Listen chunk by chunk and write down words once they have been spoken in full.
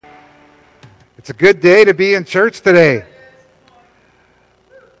It's a good day to be in church today.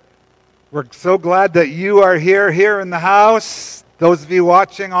 We're so glad that you are here in the house, those of you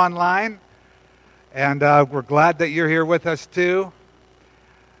watching online, and we're glad that you're here with us too.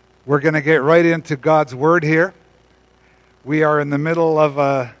 We're going to get right into God's Word here. We are in the middle of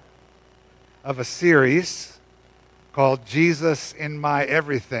a series called Jesus in My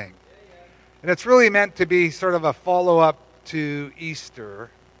Everything. And it's really meant to be sort of a follow-up to Easter.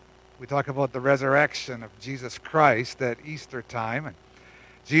 We talk about the resurrection of Jesus Christ at Easter time. And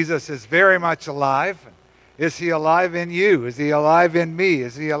Jesus is very much alive. Is he alive in you? Is he alive in me?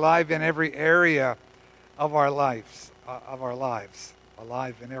 Is he alive in every area of our lives?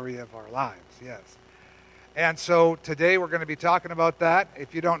 Alive in every area of our lives, yes. And so today we're going to be talking about that.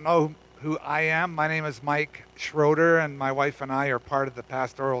 If you don't know who I am, my name is Mike Schroeder, and my wife and I are part of the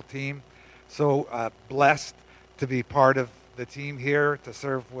pastoral team. So blessed to be part of the team here, to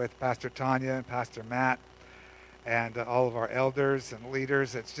serve with Pastor Tanya and Pastor Matt and all of our elders and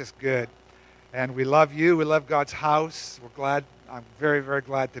leaders. It's just good. And we love you. We love God's house. We're glad. I'm very, very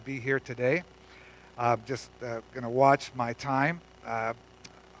glad to be here today. I'm just going to watch my time. I've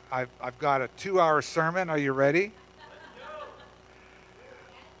got a 2-hour sermon. Are you ready?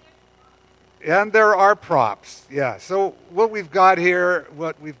 And there are props. Yeah. So what we've got here,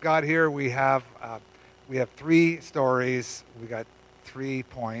 we have 3 stories. We got 3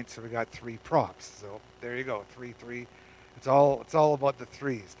 points. So we got 3 props. So there you go. 3. It's all about the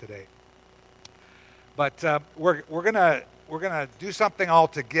threes today. But we're gonna do something all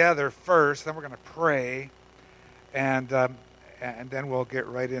together first. Then we're gonna pray, and then we'll get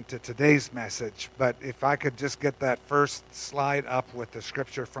right into today's message. But if I could just get that first slide up with the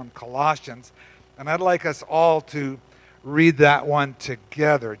scripture from Colossians, and I'd like us all to read that one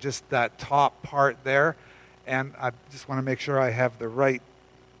together, just that top part there. And I just want to make sure I have the right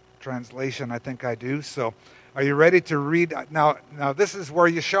translation. I think I do. So are you ready to read? Now this is where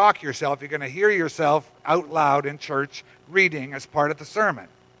you shock yourself. You're going to hear yourself out loud in church reading as part of the sermon.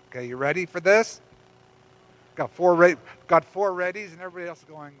 Okay, you ready for this? Got four readies, and everybody else is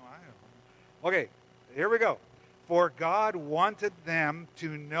going, wow. Okay, here we go. For God wanted them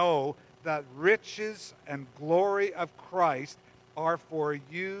to know that riches and glory of Christ are for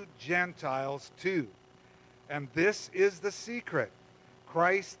you Gentiles too. And this is the secret.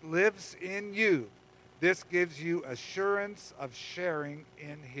 Christ lives in you. This gives you assurance of sharing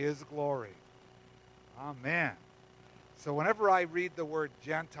in his glory. Amen. So whenever I read the word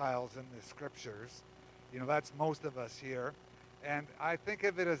Gentiles in the scriptures, that's most of us here. And I think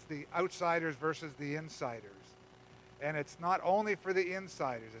of it as the outsiders versus the insiders. And it's not only for the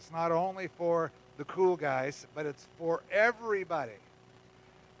insiders. It's not only for the cool guys, but it's for everybody.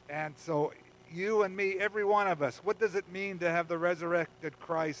 And so you and me, every one of us, what does it mean to have the resurrected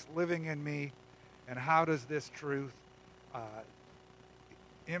Christ living in me? And how does this truth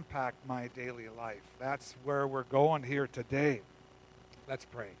impact my daily life? That's where we're going here today. Let's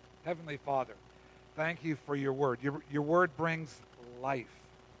pray. Heavenly Father, thank you for your word. Your word brings life.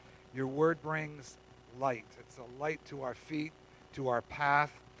 Your word brings light. It's a light to our feet, to our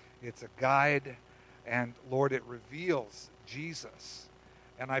path. It's a guide. And Lord, it reveals Jesus.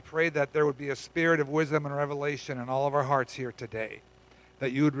 And I pray that there would be a spirit of wisdom and revelation in all of our hearts here today,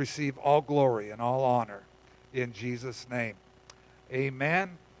 that you would receive all glory and all honor in Jesus' name.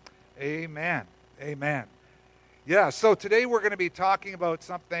 Amen. Amen. Amen. Yeah, so today we're going to be talking about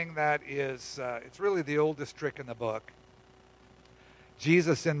something that is, it's really the oldest trick in the book.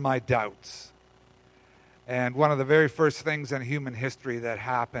 Jesus in my doubts. And one of the very first things in human history that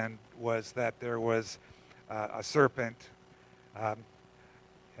happened was that there was a serpent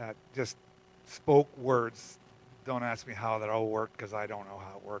just spoke words. Don't ask me how that all worked, because I don't know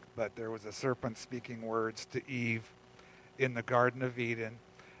how it worked. But there was a serpent speaking words to Eve in the Garden of Eden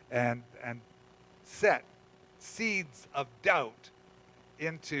and set seeds of doubt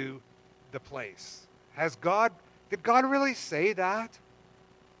into the place. Did God really say that?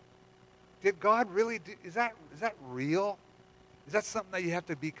 Did God really is that real? Is that something that you have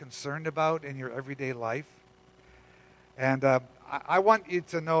to be concerned about in your everyday life? And I want you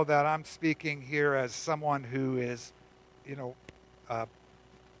to know that I'm speaking here as someone who is,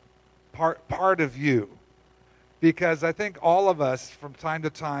 part of you. Because I think all of us, from time to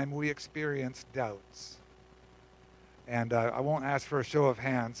time, we experience doubts. And I won't ask for a show of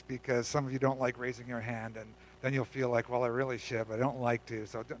hands, because some of you don't like raising your hand, and then you'll feel like, well, I really should, but I don't like to,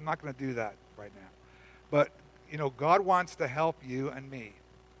 so I'm not going to do that right now. But, God wants to help you and me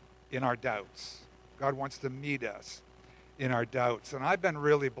in our doubts. God wants to meet us in our doubts. And I've been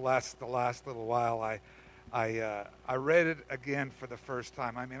really blessed the last little while. I read it again for the first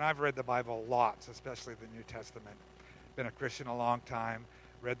time. I mean, I've read the Bible lots, especially the New Testament. Been a Christian a long time,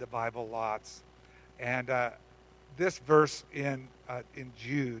 read the Bible lots. And this verse in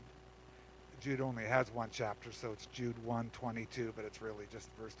Jude, Jude only has one chapter, so it's Jude 1:22, but it's really just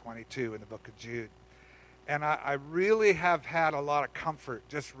verse 22 in the book of Jude. And I really have had a lot of comfort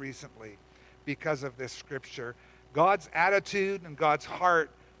just recently because of this scripture. God's attitude and God's heart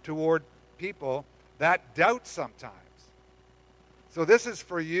toward people that doubt sometimes. So this is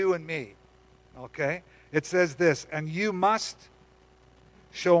for you and me, okay? It says this, and you must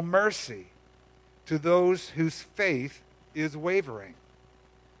show mercy to those whose faith is wavering.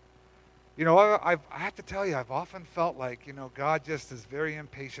 You know, I have to tell you, I've often felt like, you know, God just is very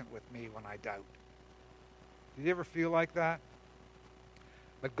impatient with me when I doubt. Do you ever feel like that?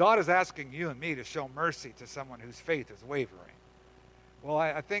 But God is asking you and me to show mercy to someone whose faith is wavering. Well,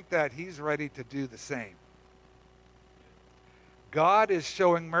 I think that he's ready to do the same. God is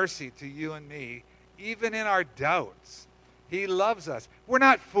showing mercy to you and me, even in our doubts. He loves us. We're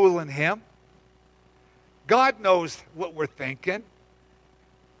not fooling him. God knows what we're thinking.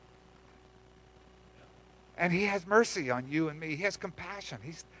 And he has mercy on you and me. He has compassion.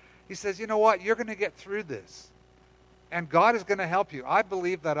 He says, you know what? You're going to get through this. And God is going to help you. I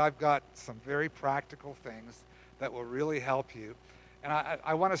believe that I've got some very practical things that will really help you. And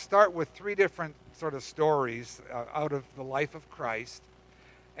I want to start with three different sort of stories out of the life of Christ.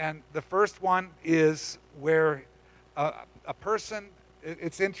 And the first one is where a person,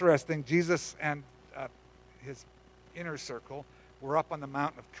 it's interesting, Jesus and his inner circle were up on the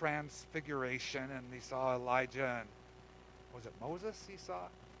mountain of transfiguration, and he saw Elijah and, was it Moses he saw?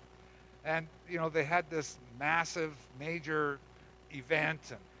 And, you know, they had this massive, major event,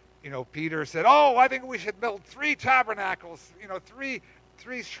 and, you know, Peter said, oh, I think we should build 3 tabernacles, you know, three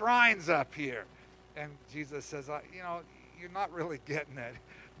shrines up here. And Jesus says, you know, you're not really getting it.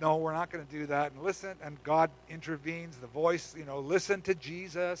 No, we're not going to do that. And listen, and God intervenes, the voice, you know, listen to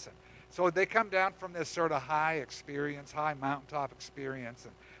Jesus. And so they come down from this sort of high mountaintop experience,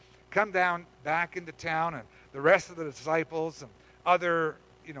 and come down back into town, and the rest of the disciples and other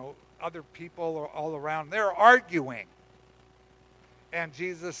people are all around. They're arguing. And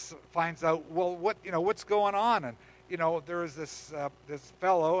Jesus finds out, well, what's going on? And, you know, there was this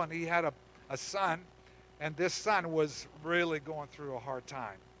fellow, and he had a son, and this son was really going through a hard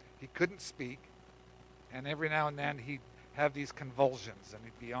time. He couldn't speak, and every now and then he'd have these convulsions, and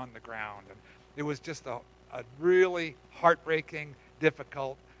he'd be on the ground. And it was just a really heartbreaking,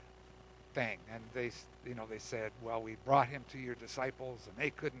 difficult thing. And they said, well, we brought him to your disciples, and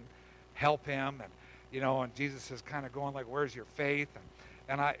they couldn't help him. And, you know, and Jesus is kind of going like, where's your faith?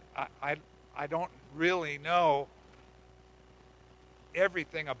 And I don't really know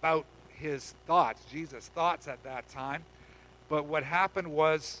everything about his thoughts, Jesus' thoughts at that time. But what happened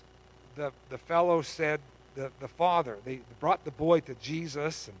was the fellow said, the father, they brought the boy to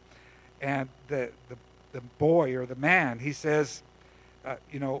Jesus, and the boy or the man, he says,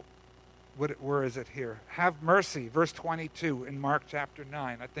 you know, where is it here? Have mercy, verse 22 in Mark chapter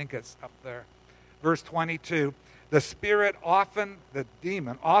 9. I think it's up there. Verse 22, the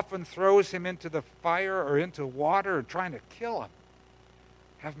demon often throws him into the fire or into water trying to kill him.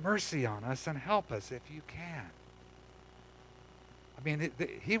 Have mercy on us and help us if you can. I mean,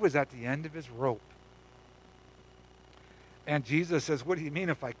 he was at the end of his rope. And Jesus says, what do you mean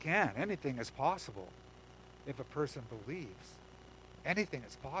if I can? Anything is possible if a person believes. Anything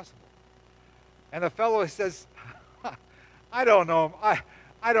is possible. And the fellow says, I don't know.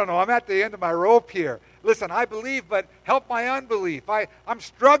 I don't know. I'm at the end of my rope here. Listen, I believe, but help my unbelief. I'm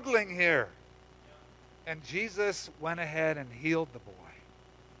struggling here. And Jesus went ahead and healed the boy.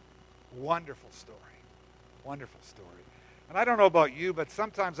 Wonderful story. Wonderful story. And I don't know about you, but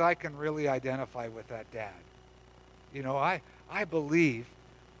sometimes I can really identify with that dad. You know, I believe,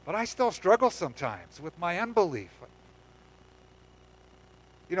 but I still struggle sometimes with my unbelief.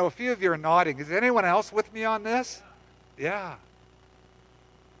 You know, a few of you are nodding. Is anyone else with me on this? Yeah.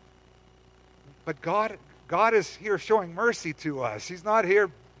 But God is here showing mercy to us. He's not here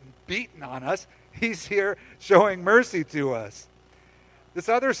beating on us. He's here showing mercy to us. This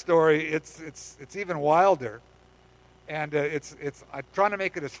other story, it's even wilder. And I'm trying to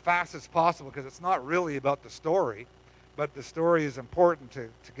make it as fast as possible because it's not really about the story, but the story is important to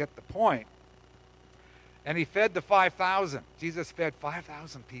get the point. And he fed the 5,000. Jesus fed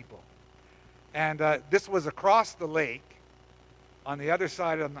 5,000 people. And this was across the lake, on the other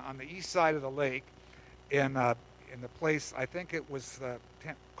side, on the east side of the lake, in the place, I think it was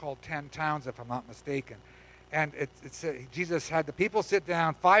called 10 Towns, if I'm not mistaken. And Jesus had the people sit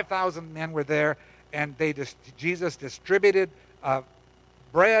down, 5,000 men were there, and Jesus distributed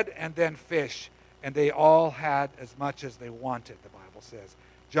bread and then fish, and they all had as much as they wanted, the Bible says.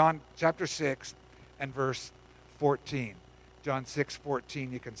 John chapter 6 and verse 14. John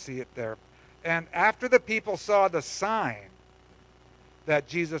 6:14, you can see it there. And after the people saw the sign that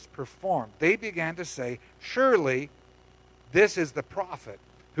Jesus performed, they began to say, surely this is the prophet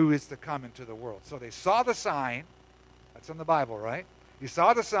who is to come into the world. So they saw the sign. That's in the Bible, right? You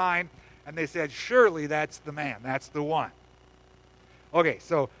saw the sign, and they said, surely that's the man. That's the one. Okay,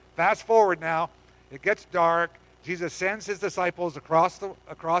 so fast forward now. It gets dark. Jesus sends his disciples across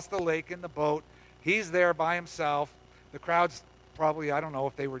the lake in the boat. He's there by himself. The crowd's probably, I don't know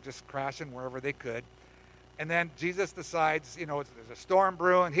if they were just crashing wherever they could. And then Jesus decides, there's a storm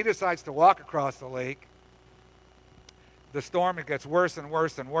brewing. He decides to walk across the lake. The storm, it gets worse and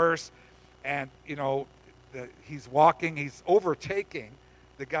worse and worse. And, he's walking, he's overtaking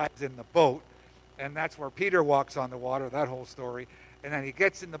the guys in the boat. And that's where Peter walks on the water, that whole story. And then he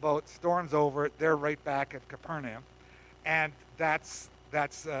gets in the boat, storm's over, they're right back at Capernaum. And that's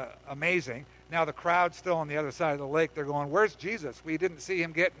amazing. Now the crowd's still on the other side of the lake. They're going, where's Jesus? We didn't see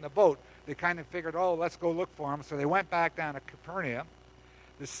him get in the boat. They kind of figured, let's go look for him. So they went back down to Capernaum.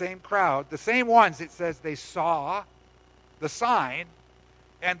 The same crowd, the same ones, it says they saw the sign,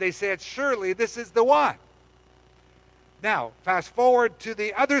 and they said, surely this is the one. Now, fast forward to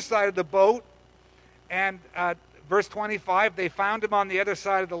the other side of the boat, and verse 25, they found him on the other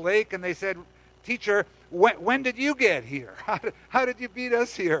side of the lake, and they said, teacher, when did you get here? How did you beat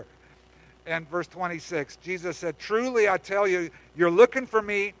us here? And verse 26, Jesus said, truly I tell you, you're looking for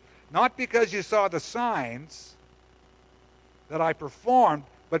me, not because you saw the signs that I performed,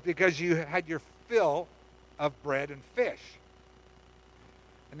 but because you had your fill of bread and fish.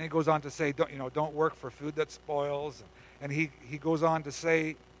 And then he goes on to say, don't work for food that spoils. And he goes on to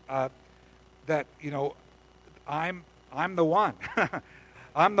say that, I'm the one.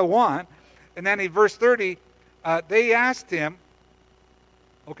 I'm the one. And then in verse 30, they asked him,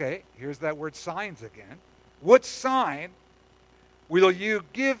 okay, here's that word signs again. What sign will you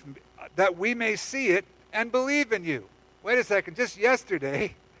give me that we may see it and believe in you? Wait a second, just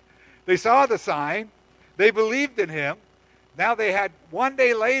yesterday, they saw the sign, they believed in him. Now they had, one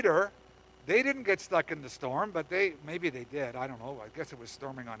day later, they didn't get stuck in the storm, but maybe they did, I don't know, I guess it was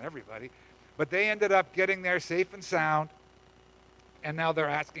storming on everybody. But they ended up getting there safe and sound, and now they're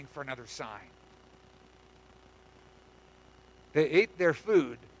asking for another sign. They ate their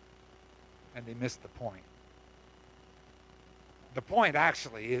food, and they missed the point. The point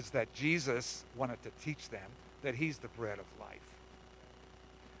actually is that Jesus wanted to teach them that he's the bread of life.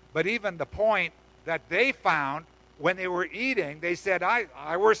 But even the point that they found when they were eating, they said,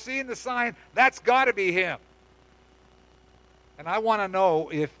 we're seeing the sign, that's got to be him. And I want to know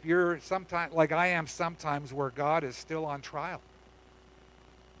if you're sometimes, like I am sometimes, where God is still on trial.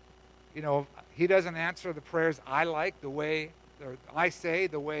 He doesn't answer the prayers I like the way, or I say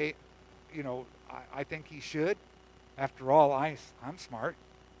the way, I think he should. After all, I'm smart.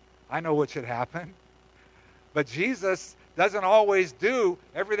 I know what should happen. But Jesus doesn't always do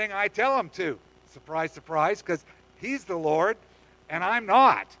everything I tell him to. Surprise, surprise, because he's the Lord and I'm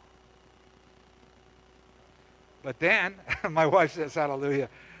not. But then, my wife says hallelujah.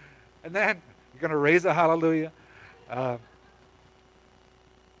 And then, you're going to raise a hallelujah.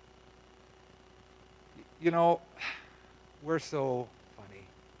 We're so funny.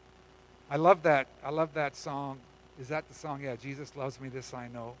 I love that song. Is that the song? Yeah, Jesus loves me, this I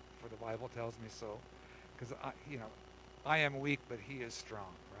know, for the Bible tells me so. Because, I am weak, but he is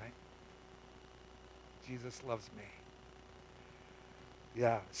strong, right? Jesus loves me.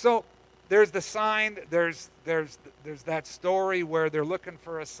 Yeah. So, there's the sign. There's that story where they're looking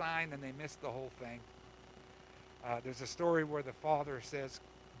for a sign and they miss the whole thing. There's a story where the father says,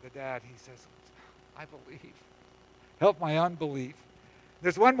 the dad, he says, I believe. Help my unbelief.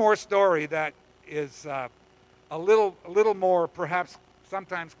 There's one more story that is a little more perhaps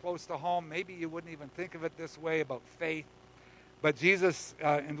sometimes close to home. Maybe you wouldn't even think of it this way, about faith. But Jesus,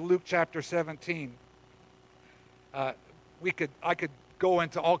 in Luke chapter 17, I could go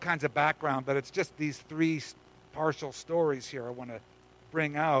into all kinds of background, but it's just these three partial stories here I want to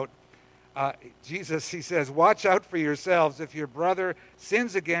bring out. Jesus, he says, watch out for yourselves. If your brother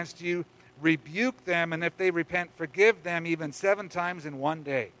sins against you, rebuke them, and if they repent, forgive them even 7 times in one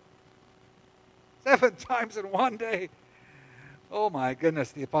day. 7 times in one day. Oh my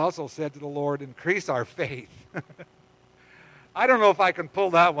goodness, the apostle said to the Lord, increase our faith. I don't know if I can pull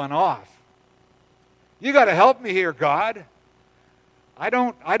that one off. You got to help me here, God. I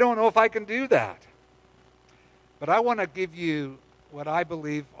don't know if I can do that. But I want to give you what I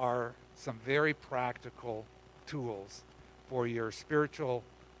believe are some very practical tools for your spiritual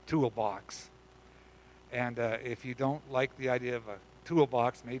toolbox. And if you don't like the idea of a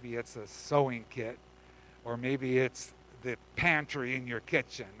toolbox, maybe it's a sewing kit, or maybe it's the pantry in your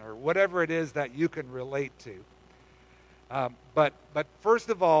kitchen, or whatever it is that you can relate to. But first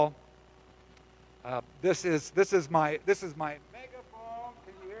of all, this is my megaphone.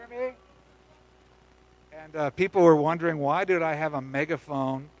 Can you hear me? And people were wondering, why did I have a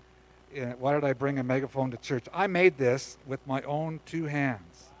megaphone? Why did I bring a megaphone to church? I made this with my own two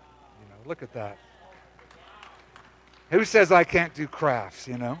hands. Look at that. Who says I can't do crafts?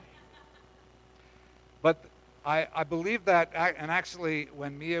 But I believe that, and actually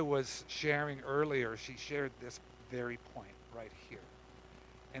when Mia was sharing earlier, she shared this very point right here.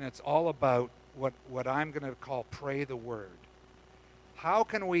 And it's all about what I'm going to call pray the word. How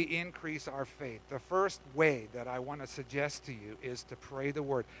can we increase our faith? The first way that I want to suggest to you is to pray the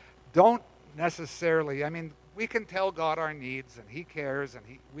word. Don't necessarily, we can tell God our needs, and he cares, and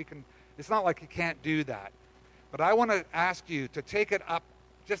it's not like he can't do that. But I want to ask you to take it up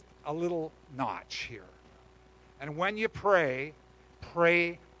just a little notch here. And when you pray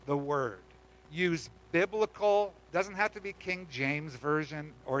the word. Use biblical, doesn't have to be King James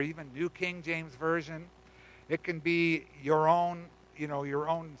Version or even New King James Version. It can be your own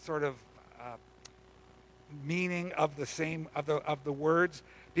sort of meaning of the words,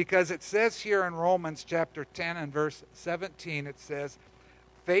 because it says here in Romans chapter 10 and verse 17, it says,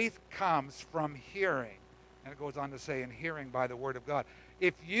 faith comes from hearing. And it goes on to say, and hearing by the word of God.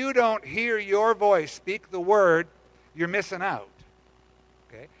 If you don't hear your voice speak the word, you're missing out.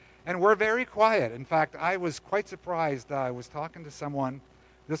 Okay? And we're very quiet. In fact, I was quite surprised. I was talking to someone,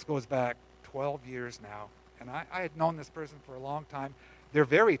 this goes back 12 years now, and I had known this person for a long time. They're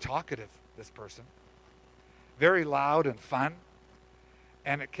very talkative, this person. Very loud and fun.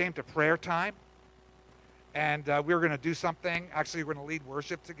 And it came to prayer time, and we were going to do something. Actually, we were going to lead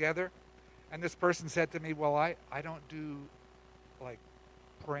worship together. And this person said to me, well, I don't do, like,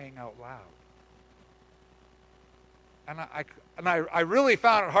 praying out loud. And I really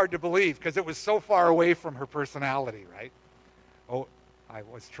found it hard to believe, because it was so far away from her personality, right? Oh, I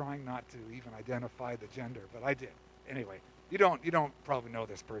was trying not to even identify the gender, but I did. Anyway, you don't probably know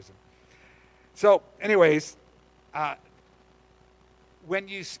this person. So, anyways, when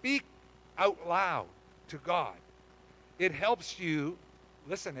you speak out loud to God, it helps you.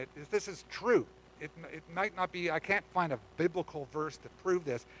 Listen, this is true. It might not be, I can't find a biblical verse to prove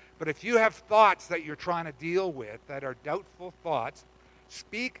this, but if you have thoughts that you're trying to deal with that are doubtful thoughts,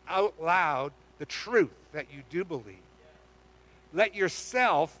 speak out loud the truth that you do believe. Let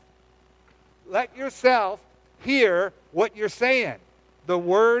yourself hear what you're saying. The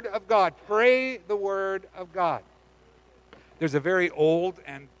Word of God. Pray the Word of God. There's a very old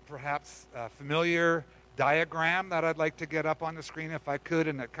and perhaps familiar diagram that I'd like to get up on the screen if I could,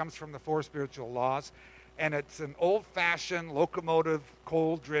 and it comes from the Four Spiritual Laws. And it's an old-fashioned locomotive,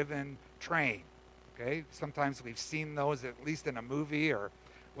 coal-driven train. Okay? Sometimes we've seen those, at least in a movie or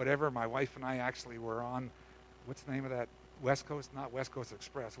whatever. My wife and I actually were on, what's the name of that? West Coast? Not West Coast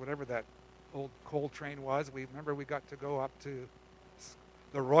Express. Whatever that old coal train was. We got to go up to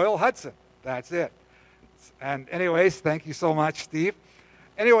the Royal Hudson. That's it. And anyways, thank you so much, Steve.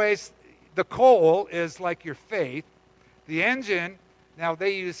 Anyways, the coal is like your faith. The engine, now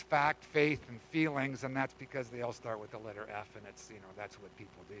they use fact, faith, and feelings, and that's because they all start with the letter F, and it's, that's what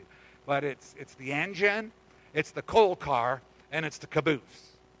people do. But it's the engine, it's the coal car, and it's the caboose.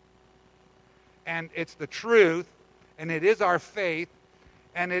 And it's the truth, and it is our faith,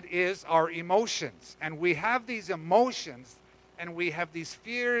 and it is our emotions. And we have these emotions, and we have these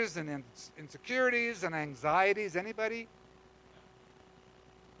fears and insecurities and anxieties. Anybody?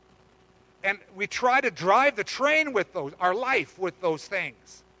 And we try to drive the train with those, our life with those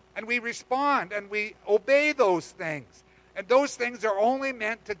things. And we respond and we obey those things. And those things are only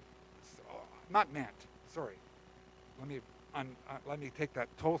meant to, not meant, sorry. Let me take that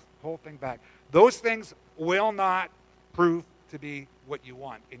whole thing back. Those things will not prove to be what you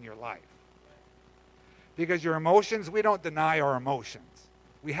want in your life. Because your emotions, we don't deny our emotions.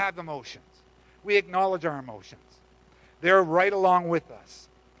 We have emotions. We acknowledge our emotions. They're right along with us.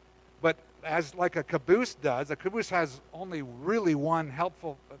 But as like a caboose does, a caboose has only really one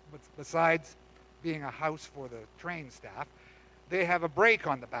helpful, besides being a house for the train staff, they have a brake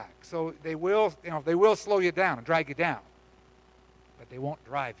on the back. So they will slow you down and drag you down. But they won't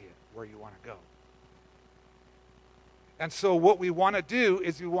drive you where you want to go. And so what we want to do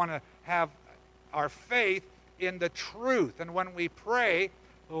is we want to have our faith in the truth. And when we pray,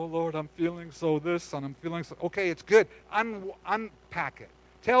 oh Lord, I'm feeling so this and I'm feeling so, okay, it's good. Unpack it.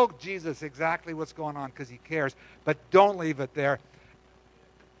 Tell Jesus exactly what's going on because he cares, but don't leave it there.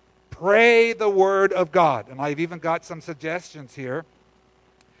 Pray the word of God. And I've even got some suggestions here.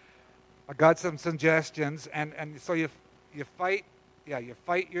 I got some suggestions, and so you fight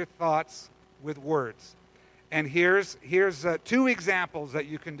your thoughts with words. And here's 2 examples that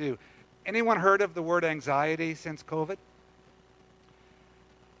you can do. Anyone heard of the word anxiety since COVID?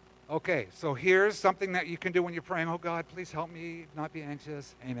 Okay, so here's something that you can do when you're praying. Oh God, please help me not be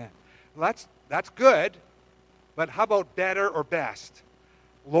anxious. Amen. Well, that's good, but how about better or best?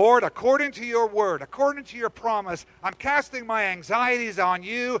 Lord, according to your word, according to your promise, I'm casting my anxieties on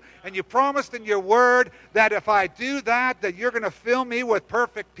you, and you promised in your word that if I do that you're going to fill me with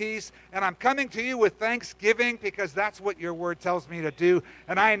perfect peace, and I'm coming to you with thanksgiving because that's what your word tells me to do,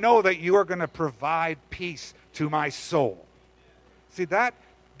 and I know that you are going to provide peace to my soul. See, that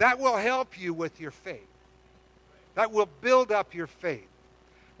will help you with your faith. That will build up your faith.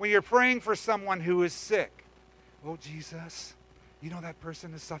 When you're praying for someone who is sick, oh Jesus, you know that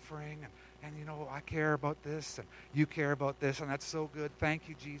person is suffering, and you know I care about this, and you care about this, and that's so good. Thank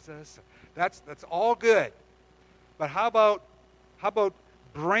you, Jesus. That's all good. But how about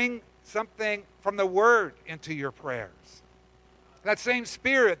bring something from the Word into your prayers? That same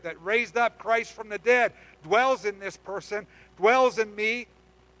Spirit that raised up Christ from the dead dwells in this person, dwells in me.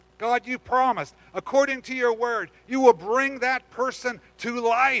 God, you promised, according to your word, you will bring that person to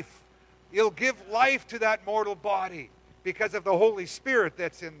life. You'll give life to that mortal body because of the Holy Spirit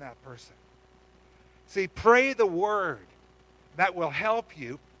that's in that person. See, pray the word. That will help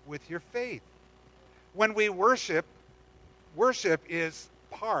you with your faith. When we worship is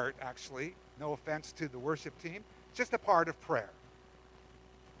part, actually, no offense to the worship team, just a part of prayer.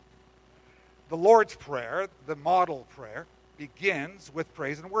 The Lord's Prayer, the model prayer, begins with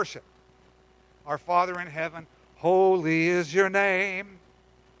praise and worship. Our Father in heaven, holy is your name.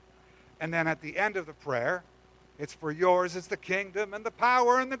 And then at the end of the prayer, it's for yours is the kingdom and the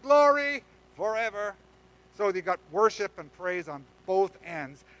power and the glory forever. So you got worship and praise on both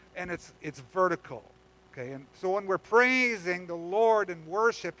ends, and it's vertical. Okay, and so when we're praising the Lord in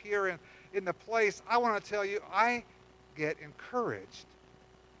worship here in the place, I want to tell you, I get encouraged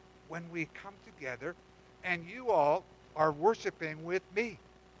when we come together and you all are worshiping with me.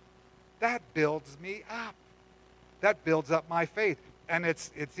 That builds me up. That builds up my faith. And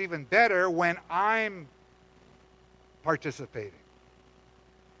it's even better when I'm participating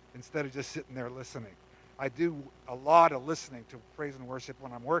instead of just sitting there listening. I do a lot of listening to praise and worship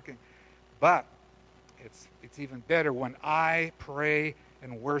when I'm working, but it's even better when I pray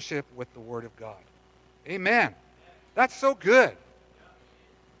and worship with the Word of God. Amen. That's so good.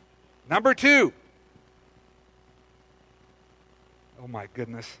 Number 2. Oh my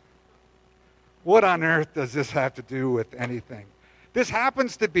goodness. What on earth does this have to do with anything? This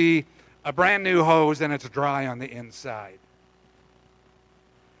happens to be a brand new hose and it's dry on the inside.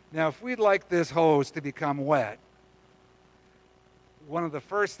 Now, if we'd like this hose to become wet, one of the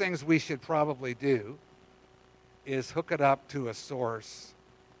first things we should probably do is hook it up to a source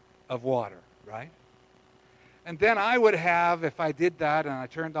of water, right? And then I would have, if I did that and I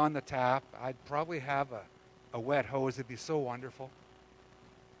turned on the tap, I'd probably have a wet hose. It'd be so wonderful.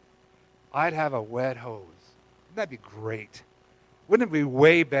 I'd have a wet hose. Wouldn't that be great? Wouldn't it be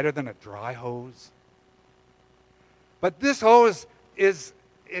way better than a dry hose? But this hose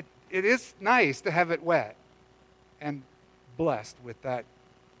it is nice to have it wet and blessed with that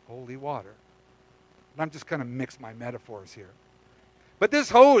holy water. And I'm just going to mix my metaphors here. But this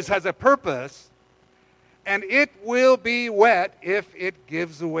hose has a purpose, and it will be wet if it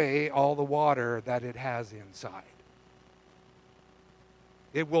gives away all the water that it has inside.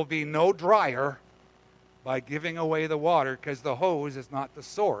 It will be no drier by giving away the water because the hose is not the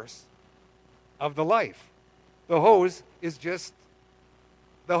source of the life. The hose is just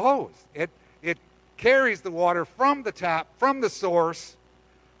the hose. It carries the water from the tap, from the source,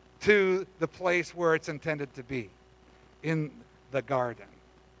 to the place where it's intended to be, in the garden.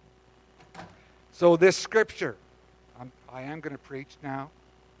 So this scripture, I am going to preach now,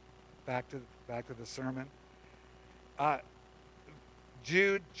 back to the sermon.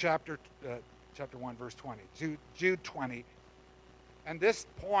 Jude chapter 1, verse 20. Jude 20. And this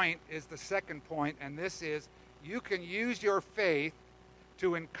point is the second point, and this is, you can use your faith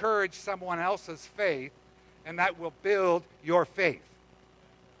to encourage someone else's faith, and that will build your faith.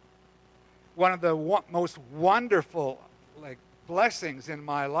 One of the most wonderful blessings in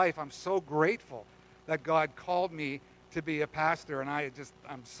my life, I'm so grateful that God called me to be a pastor, and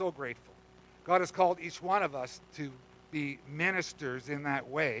I'm so grateful. God has called each one of us to be ministers in that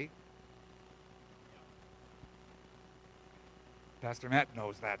way. Pastor Matt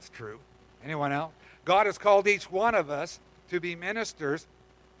knows that's true. Anyone else? God has called each one of us to be ministers,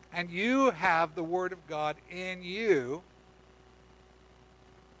 and you have the Word of God in you.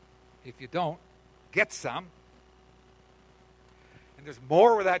 If you don't, get some. And there's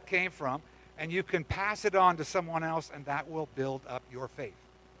more where that came from, and you can pass it on to someone else, and that will build up your faith.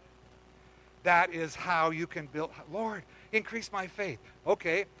 That is how you can build. Lord, increase my faith.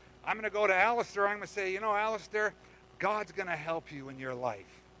 Okay, I'm going to go to Alistair. I'm going to say, Alistair, God's going to help you in your life.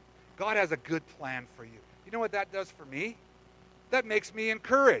 God has a good plan for you. You know what that does for me? That makes me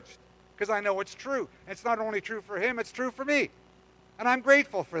encouraged because I know it's true. It's not only true for him, it's true for me. And I'm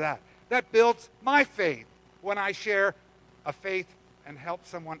grateful for that. That builds my faith when I share a faith and help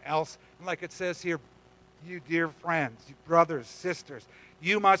someone else. And like it says here, you dear friends, you brothers, sisters,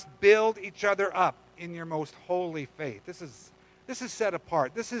 you must build each other up in your most holy faith. This is set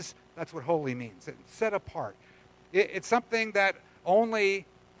apart. That's what holy means. It's set apart. It's something that only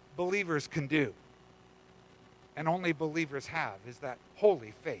believers can do. And only believers have is that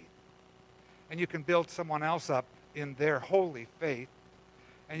holy faith. And you can build someone else up in their holy faith.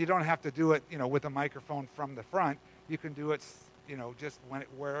 And you don't have to do it, with a microphone from the front. You can do it, just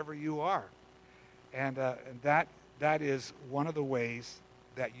wherever you are. And that is one of the ways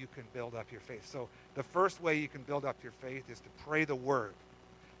that you can build up your faith. So the first way you can build up your faith is to pray the word.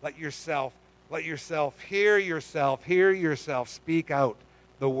 Let yourself hear yourself speak out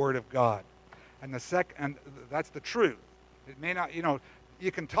the word of God. And that's the truth. It may not,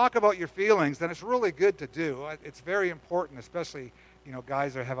 you can talk about your feelings, and it's really good to do. It's very important, especially,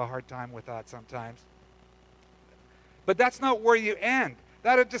 guys that have a hard time with that sometimes. But that's not where you end.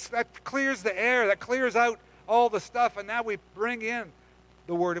 That clears the air, that clears out all the stuff, and now we bring in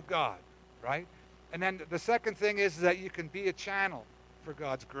the Word of God, right? And then the second thing is that you can be a channel for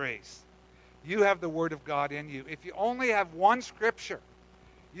God's grace. You have the Word of God in you. If you only have one scripture,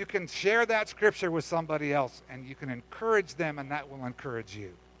 you can share that scripture with somebody else, and you can encourage them, and that will encourage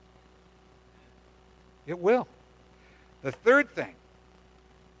you. It will. The third thing,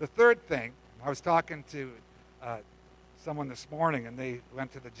 I was talking to someone this morning, and they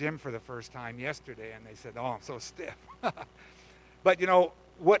went to the gym for the first time yesterday, and they said, "Oh, I'm so stiff." But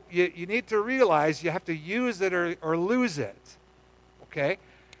what you need to realize, you have to use it or lose it, okay?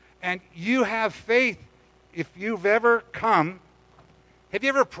 And you have faith. If you've ever come, have you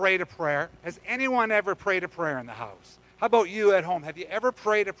ever prayed a prayer? Has anyone ever prayed a prayer in the house? How about you at home? Have you ever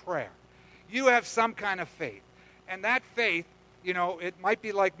prayed a prayer? You have some kind of faith. And that faith, it might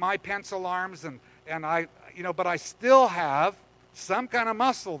be like my pencil arms and I, but I still have some kind of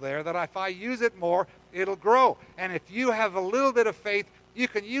muscle there that if I use it more, it'll grow. And if you have a little bit of faith, you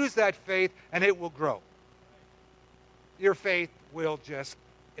can use that faith and it will grow. Your faith will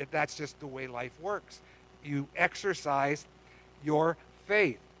that's just the way life works. You exercise your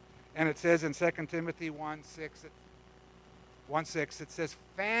faith. And it says in 2 Timothy 1:6, it says,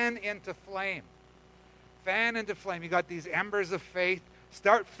 fan into flame. Fan into flame. You got these embers of faith.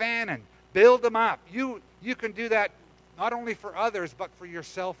 Start fanning. Build them up. You can do that not only for others, but for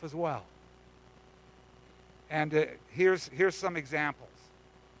yourself as well. And here's some examples.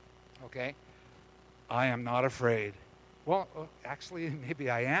 Okay? I am not afraid. Well, actually, maybe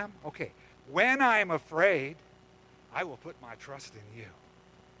I am. Okay. When I'm afraid, I will put my trust in you.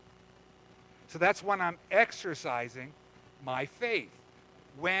 So that's when I'm exercising my faith.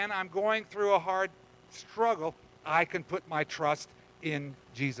 When I'm going through a hard struggle, I can put my trust in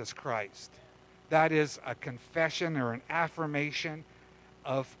Jesus Christ. That is a confession or an affirmation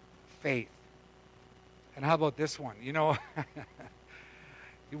of faith. And how about this one?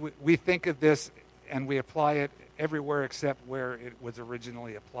 We think of this and we apply it everywhere except where it was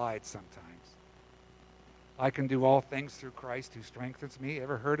originally applied sometimes. I can do all things through Christ who strengthens me.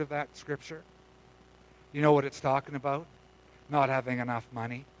 Ever heard of that scripture? You know what it's talking about? Not having enough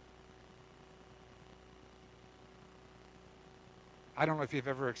money. I don't know if you've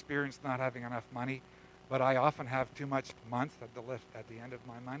ever experienced not having enough money, but I often have too much month at the end of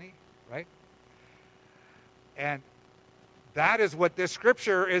my money, right? And that is what this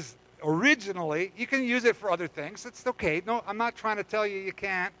scripture is originally. You can use it for other things. It's okay. No, I'm not trying to tell you you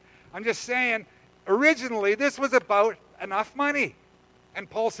can't. I'm just saying, originally, this was about enough money. And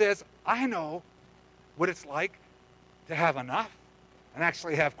Paul says, I know what it's like to have enough and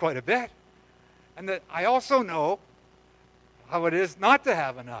actually have quite a bit. And that I also know how it is not to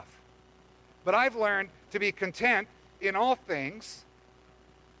have enough. But I've learned to be content in all things,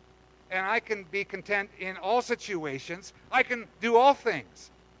 and I can be content in all situations. I can do all things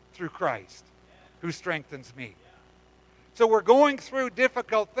through Christ who strengthens me. So we're going through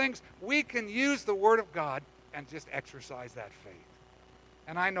difficult things. We can use the Word of God and just exercise that faith.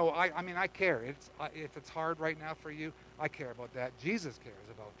 And I know, I mean, I care. If it's hard right now for you, I care about that. Jesus cares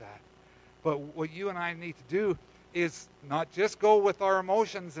about that. But what you and I need to do is not just go with our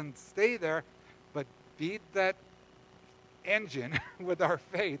emotions and stay there, but feed that engine with our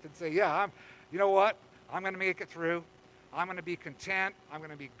faith and say, yeah, you know what? I'm going to make it through. I'm going to be content. I'm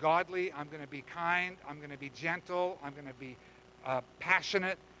going to be godly. I'm going to be kind. I'm going to be gentle. I'm going to be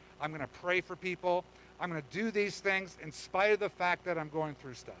passionate. I'm going to pray for people. I'm going to do these things in spite of the fact that I'm going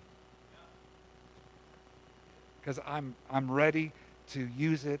through stuff. Because I'm ready to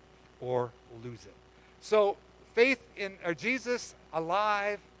use it or lose it. So faith in Jesus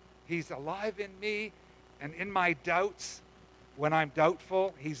alive. He's alive in me and in my doubts. When I'm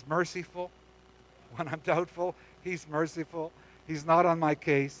doubtful, he's merciful. When I'm doubtful, he's merciful. He's not on my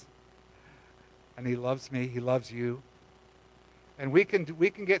case. And he loves me. He loves you. And we can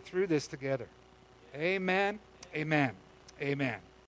get through this together. Amen. Amen. Amen.